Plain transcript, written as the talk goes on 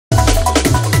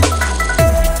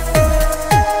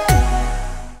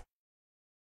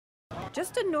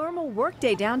just a normal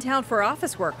workday downtown for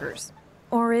office workers.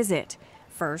 Or is it?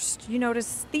 First, you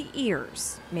notice the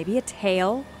ears, maybe a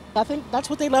tail. I think that's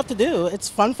what they love to do. It's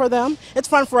fun for them. It's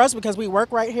fun for us because we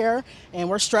work right here and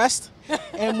we're stressed.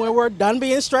 And when we're done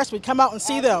being stressed, we come out and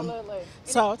see them.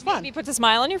 So it's fun. Maybe puts a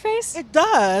smile on your face? It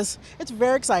does. It's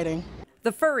very exciting.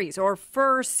 The furries, or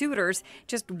fur suitors,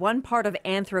 just one part of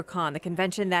Anthrocon, the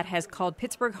convention that has called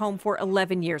Pittsburgh home for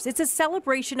 11 years. It's a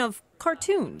celebration of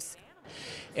cartoons.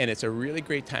 And it's a really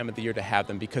great time of the year to have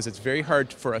them because it's very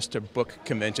hard for us to book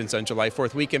conventions on July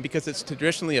 4th weekend because it's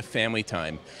traditionally a family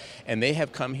time. And they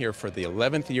have come here for the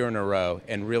 11th year in a row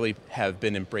and really have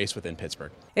been embraced within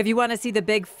Pittsburgh. If you want to see the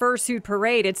big fursuit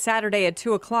parade, it's Saturday at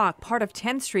 2 o'clock. Part of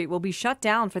 10th Street will be shut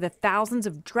down for the thousands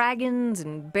of dragons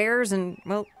and bears and,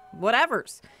 well,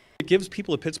 whatevers. It gives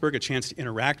people of Pittsburgh a chance to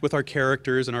interact with our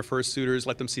characters and our fursuiters,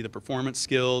 let them see the performance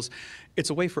skills.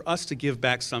 It's a way for us to give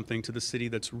back something to the city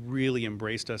that's really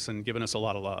embraced us and given us a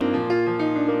lot of love.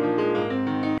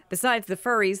 Besides the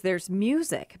furries, there's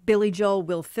music. Billy Joel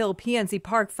will fill PNC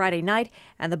Park Friday night,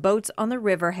 and the boats on the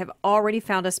river have already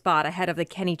found a spot ahead of the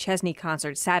Kenny Chesney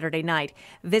concert Saturday night.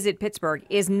 Visit Pittsburgh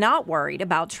is not worried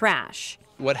about trash.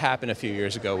 What happened a few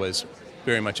years ago was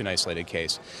very much an isolated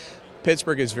case.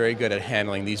 Pittsburgh is very good at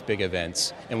handling these big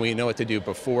events, and we know what to do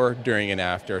before, during, and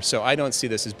after, so I don't see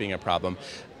this as being a problem.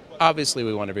 Obviously,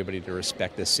 we want everybody to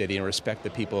respect the city and respect the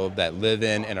people that live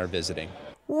in and are visiting.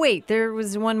 Wait, there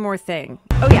was one more thing.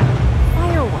 Oh yeah,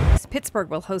 fireworks. Pittsburgh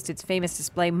will host its famous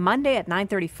display Monday at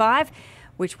 9:35,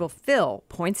 which will fill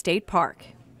Point State Park.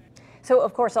 So,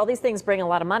 of course, all these things bring a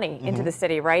lot of money into the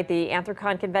city, right? The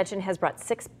Anthrocon convention has brought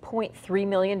 $6.3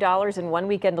 million in one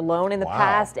weekend alone in the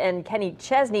past, and Kenny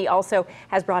Chesney also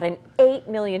has brought in $8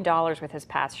 million with his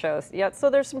past shows. Yeah,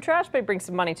 so there's some trash, but it brings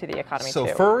some money to the economy, so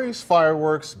too. So furries,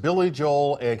 fireworks, Billy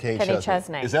Joel, and Kenny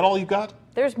Chesney. Is that all you got?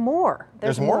 There's more.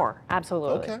 There's more?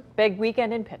 Absolutely. Okay. Big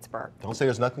weekend in Pittsburgh. Don't say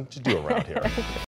there's nothing to do around here.